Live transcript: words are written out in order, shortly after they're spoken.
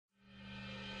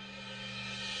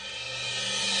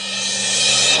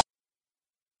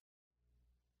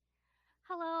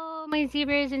my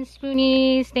zebras and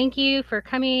spoonies. Thank you for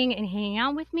coming and hanging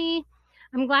out with me.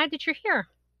 I'm glad that you're here.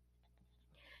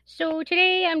 So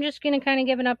today I'm just going to kind of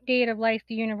give an update of life,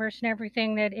 the universe, and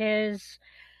everything that is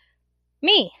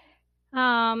me.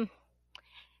 Um,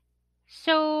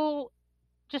 so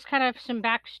just kind of some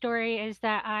backstory is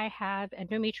that I have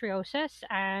endometriosis,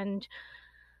 and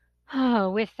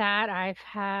with that, I've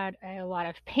had a lot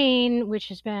of pain, which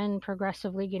has been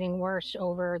progressively getting worse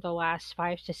over the last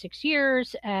 5 to 6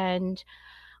 years. And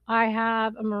I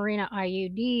have a Mirena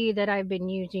IUD that I've been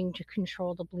using to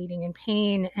control the bleeding and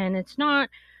pain, and it's not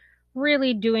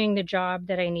really doing the job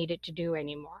that I need it to do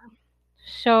anymore.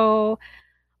 So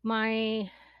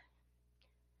my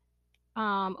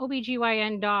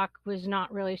OBGYN doc was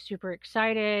not really super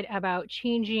excited about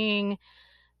changing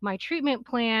my treatment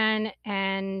plan,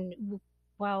 and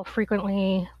well,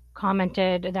 frequently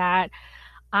commented that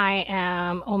I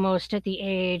am almost at the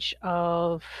age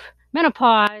of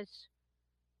menopause.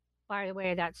 By the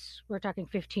way, we're talking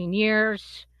 15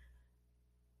 years.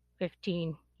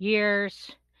 15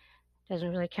 years doesn't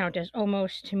really count as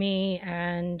almost to me.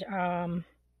 And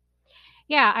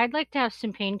yeah, I'd like to have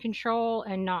some pain control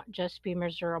and not just be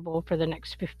miserable for the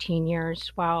next 15 years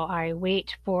while I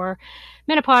wait for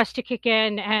menopause to kick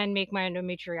in and make my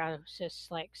endometriosis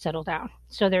settle down.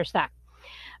 So there's that.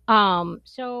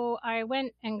 So I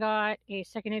went and got a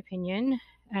second opinion,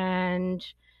 and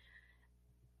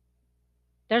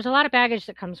there's a lot of baggage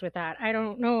that comes with that. I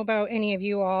don't know about any of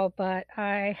you all, but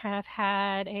I have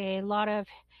had a lot of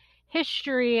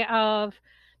history of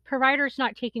providers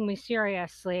not taking me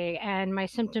seriously and my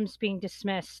symptoms being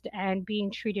dismissed and being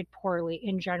treated poorly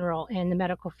in general in the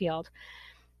medical field.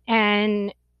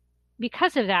 And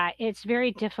because of that, it's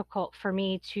very difficult for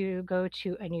me to go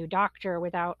to a new doctor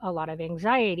without a lot of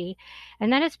anxiety.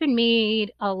 And that has been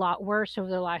made a lot worse over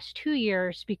the last 2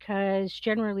 years because,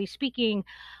 generally speaking,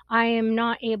 I am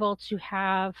not able to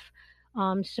have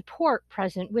support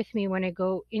present with me when I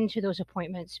go into those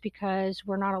appointments because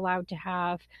we're not allowed to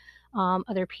have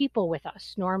other people with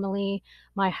us. Normally,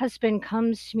 my husband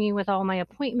comes to me with all my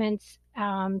appointments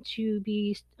to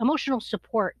be emotional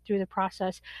support through the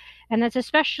process. And that's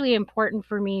especially important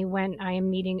for me when I am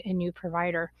meeting a new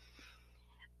provider.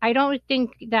 I don't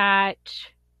think that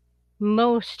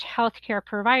most healthcare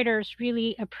providers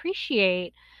really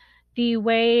appreciate the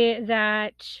way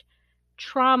that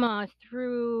trauma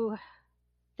through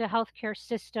the healthcare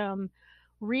system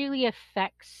really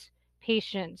affects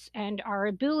patients and our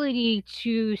ability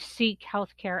to seek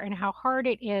healthcare, and how hard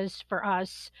it is for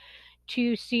us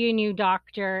to see a new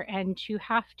doctor and to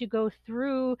have to go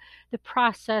through the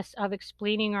process of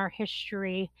explaining our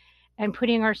history and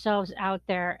putting ourselves out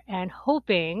there and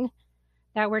hoping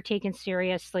that we're taken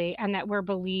seriously and that we're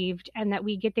believed and that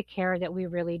we get the care that we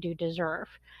really do deserve.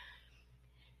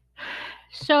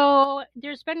 So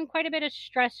there's been quite a bit of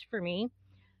stress for me,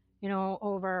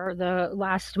 over the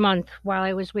last month while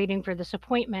I was waiting for this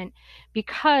appointment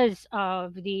because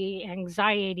of the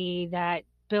anxiety that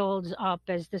builds up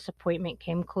as this appointment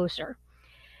came closer.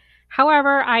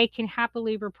 However, I can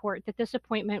happily report that this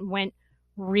appointment went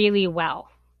really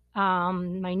well.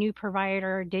 My new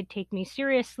provider did take me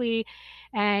seriously,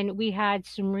 and we had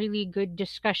some really good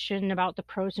discussion about the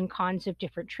pros and cons of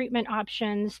different treatment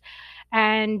options.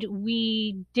 And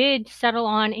we did settle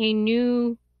on a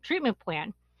new treatment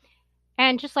plan.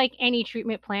 And just like any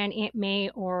treatment plan, it may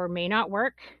or may not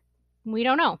work. We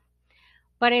don't know.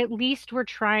 But at least we're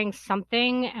trying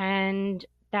something, and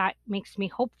that makes me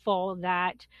hopeful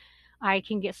that I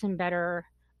can get some better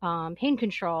pain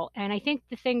control. And I think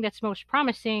the thing that's most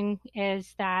promising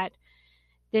is that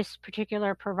this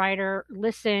particular provider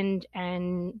listened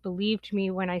and believed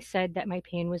me when I said that my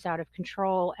pain was out of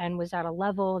control and was at a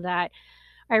level that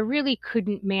I really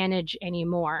couldn't manage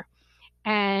anymore.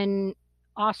 And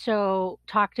also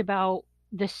talked about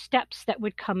the steps that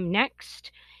would come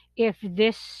next if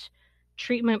this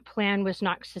treatment plan was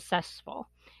not successful.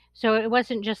 So it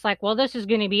wasn't just like, well, this is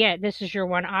going to be it. This is your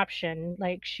one option.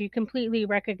 Like, she completely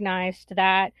recognized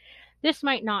that this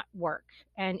might not work.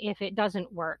 And if it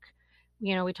doesn't work,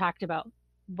 we talked about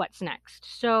what's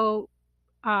next. So,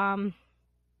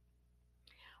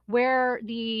 where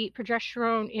the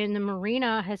progesterone in the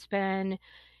Mirena has been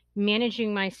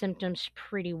managing my symptoms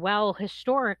pretty well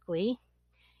historically,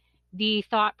 the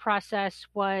thought process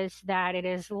was that it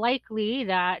is likely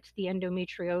that the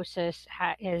endometriosis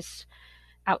is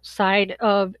outside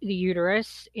of the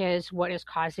uterus is what is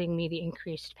causing me the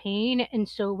increased pain. And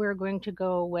so we're going to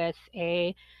go with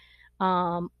a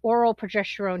oral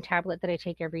progesterone tablet that I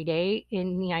take every day,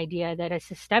 in the idea that a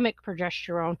systemic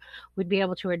progesterone would be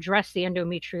able to address the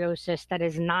endometriosis that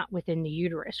is not within the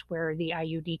uterus where the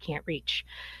IUD can't reach.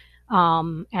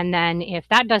 And then if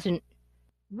that doesn't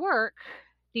work,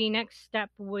 the next step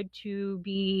would to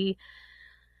be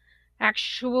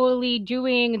actually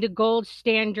doing the gold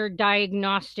standard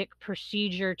diagnostic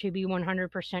procedure to be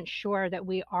 100% sure that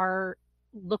we are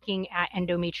looking at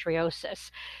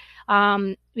endometriosis.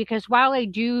 Because while I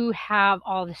do have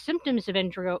all the symptoms of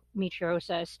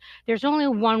endometriosis, there's only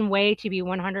one way to be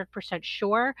 100%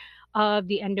 sure of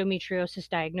the endometriosis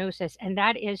diagnosis, and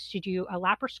that is to do a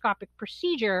laparoscopic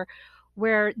procedure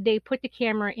where they put the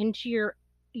camera into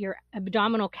your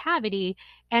abdominal cavity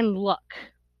and look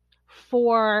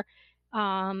for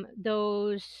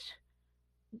those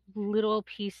little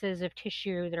pieces of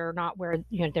tissue that are not where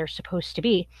they're supposed to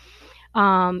be.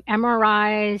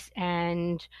 MRIs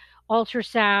and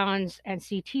ultrasounds and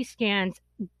CT scans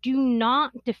do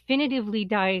not definitively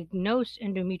diagnose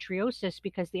endometriosis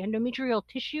because the endometrial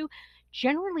tissue,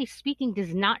 generally speaking,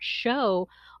 does not show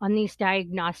on these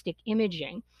diagnostic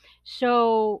imaging.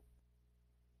 So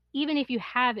even if you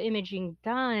have imaging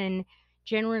done,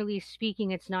 generally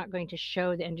speaking, it's not going to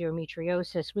show the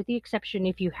endometriosis, with the exception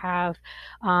if you have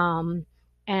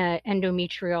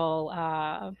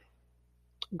endometrial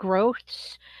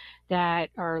growths that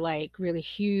are like really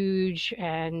huge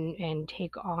and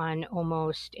take on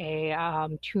almost a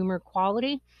tumor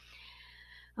quality.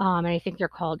 And I think they're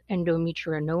called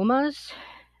endometriomas.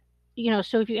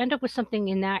 So if you end up with something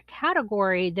in that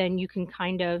category, then you can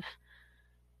kind of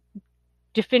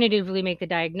definitively make the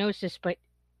diagnosis, but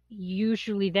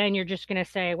usually then you're just going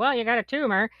to say, well, you got a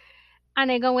tumor. And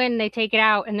they go in, they take it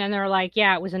out, and then they're like,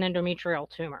 yeah, it was an endometrial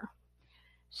tumor.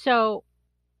 So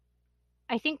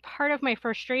I think part of my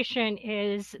frustration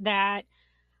is that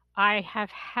I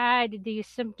have had these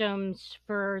symptoms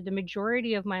for the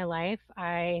majority of my life.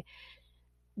 I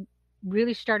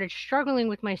really started struggling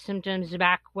with my symptoms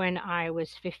back when I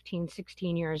was 15,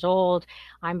 16 years old.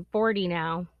 I'm 40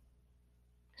 now.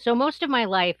 So most of my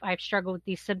life, I've struggled with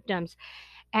these symptoms.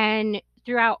 And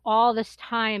throughout all this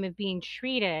time of being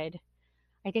treated,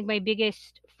 I think my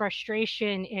biggest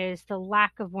frustration is the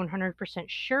lack of 100%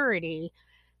 surety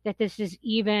that this is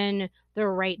even the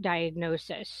right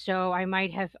diagnosis. So I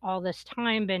might have all this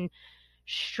time been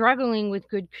struggling with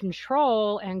good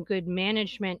control and good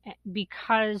management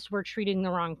because we're treating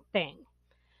the wrong thing.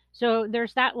 So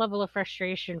there's that level of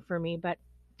frustration for me, but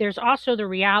there's also the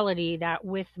reality that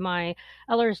with my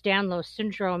Ehlers-Danlos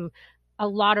syndrome, a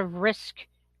lot of risk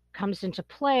comes into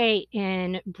play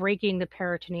in breaking the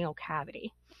peritoneal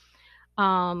cavity.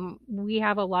 We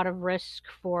have a lot of risk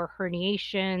for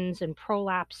herniations and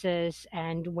prolapses,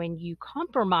 and when you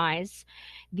compromise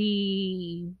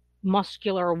the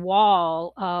muscular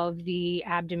wall of the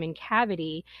abdomen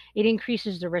cavity, it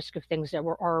increases the risk of things that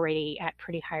we're already at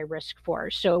pretty high risk for.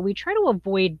 So we try to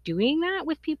avoid doing that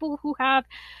with people who have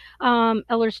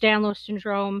Ehlers-Danlos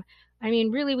syndrome. I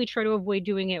mean, really, we try to avoid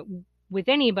doing it with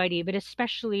anybody, but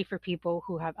especially for people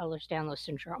who have Ehlers-Danlos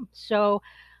syndrome. So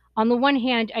on the one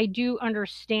hand, I do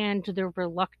understand the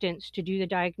reluctance to do the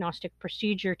diagnostic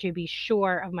procedure to be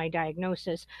sure of my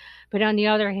diagnosis. But on the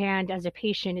other hand, as a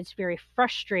patient, it's very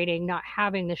frustrating not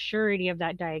having the surety of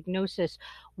that diagnosis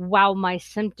while my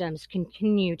symptoms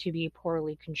continue to be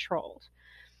poorly controlled.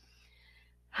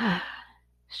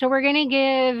 So we're going to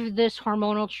give this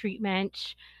hormonal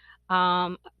treatment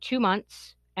 2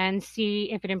 months and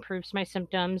see if it improves my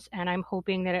symptoms. And I'm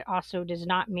hoping that it also does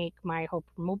not make my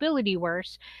hypermobility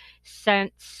worse,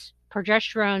 since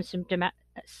progesterone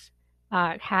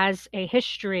has a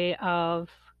history of,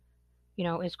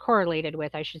 is correlated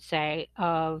with, I should say,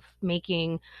 of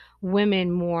making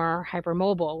women more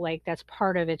hypermobile. Like that's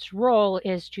part of its role,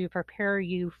 is to prepare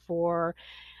you for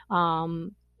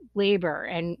labor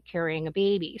and carrying a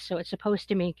baby. So it's supposed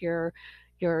to make your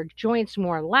joints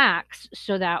more lax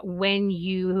so that when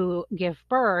you give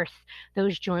birth,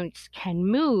 those joints can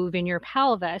move in your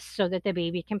pelvis so that the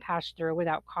baby can pass through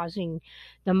without causing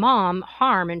the mom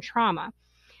harm and trauma.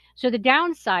 So the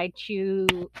downside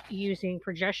to using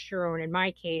progesterone in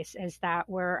my case is that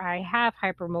where I have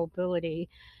hypermobility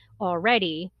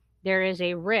already, there is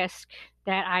a risk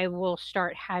that I will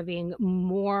start having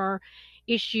more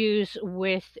issues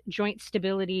with joint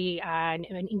stability and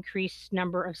an increased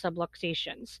number of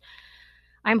subluxations.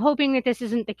 I'm hoping that this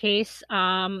isn't the case.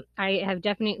 I have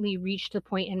definitely reached the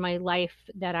point in my life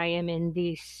that I am in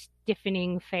the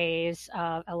stiffening phase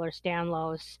of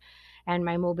Ehlers-Danlos, and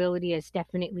my mobility is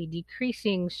definitely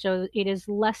decreasing. So it is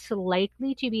less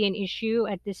likely to be an issue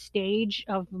at this stage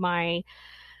of my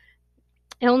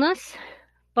illness,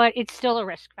 but it's still a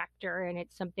risk factor, and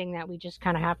it's something that we just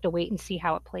kind of have to wait and see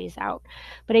how it plays out.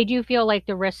 But I do feel like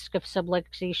the risk of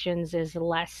subluxations is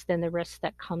less than the risk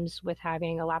that comes with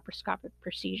having a laparoscopic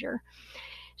procedure.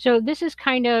 So this is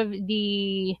kind of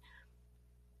the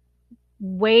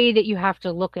way that you have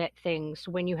to look at things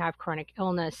when you have chronic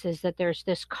illness, is that there's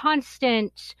this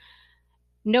constant,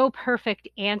 no perfect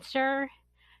answer.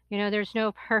 There's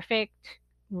no perfect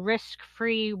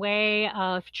risk-free way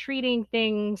of treating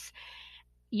things.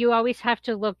 You always have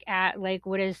to look at, like,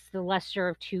 what is the lesser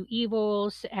of two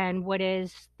evils, and what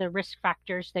is the risk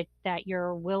factors that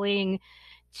you're willing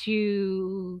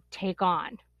to take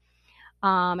on.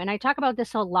 And I talk about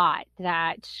this a lot,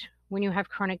 that when you have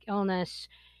chronic illness,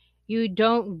 you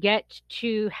don't get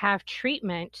to have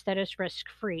treatment that is risk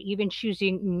free. Even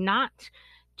choosing not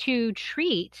to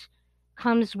treat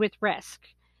comes with risk.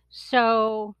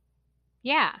 So,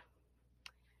 yeah,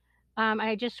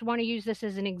 I just want to use this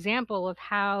as an example of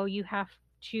how you have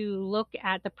to look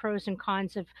at the pros and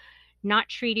cons of not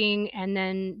treating, and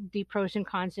then the pros and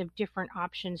cons of different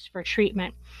options for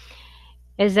treatment.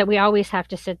 Is that we always have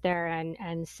to sit there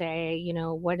and say,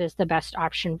 what is the best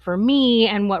option for me,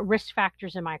 and what risk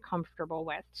factors am I comfortable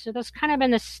with? So that's kind of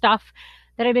been the stuff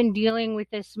that I've been dealing with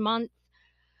this month.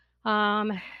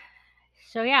 Um,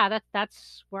 so yeah,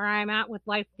 that's where I'm at with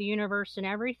life, the universe, and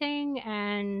everything.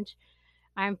 And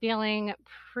I'm feeling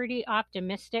pretty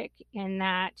optimistic in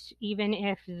that even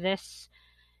if this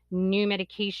new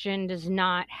medication does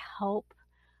not help,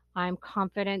 I'm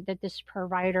confident that this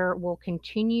provider will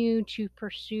continue to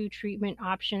pursue treatment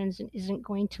options and isn't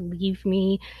going to leave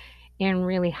me in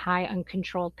really high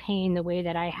uncontrolled pain the way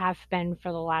that I have been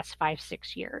for the last 5,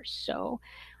 6 years. So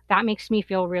that makes me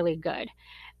feel really good.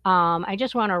 I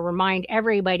just want to remind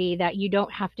everybody that you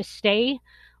don't have to stay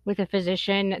with a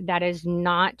physician that is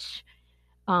not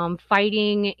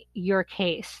fighting your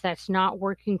case, that's not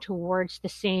working towards the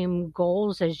same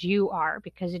goals as you are,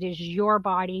 because it is your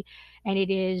body, and it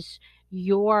is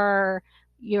your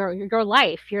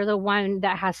life. You're the one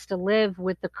that has to live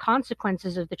with the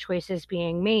consequences of the choices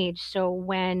being made. So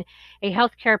when a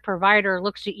healthcare provider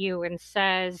looks at you and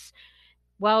says,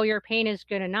 well, your pain is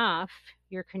good enough,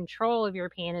 your control of your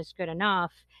pain is good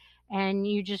enough, and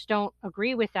you just don't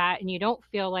agree with that, and you don't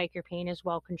feel like your pain is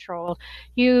well controlled,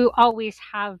 you always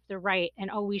have the right and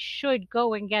always should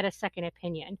go and get a second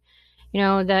opinion.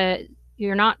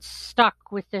 You're not stuck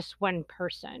with this one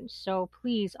person. So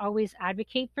please always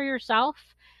advocate for yourself.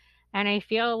 And I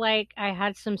feel like I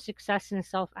had some success in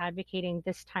self advocating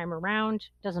this time around.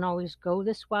 Doesn't always go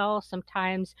this well.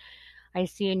 Sometimes I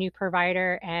see a new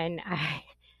provider and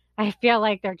I feel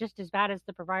like they're just as bad as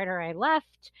the provider I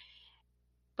left.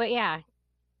 But yeah,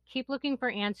 keep looking for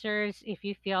answers if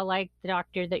you feel like the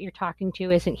doctor that you're talking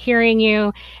to isn't hearing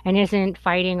you and isn't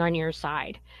fighting on your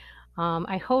side.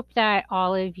 I hope that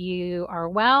all of you are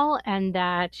well, and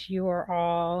that you are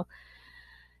all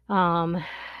um,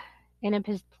 in a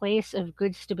place of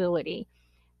good stability.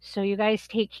 So you guys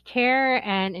take care,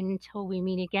 and until we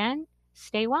meet again,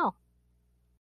 stay well.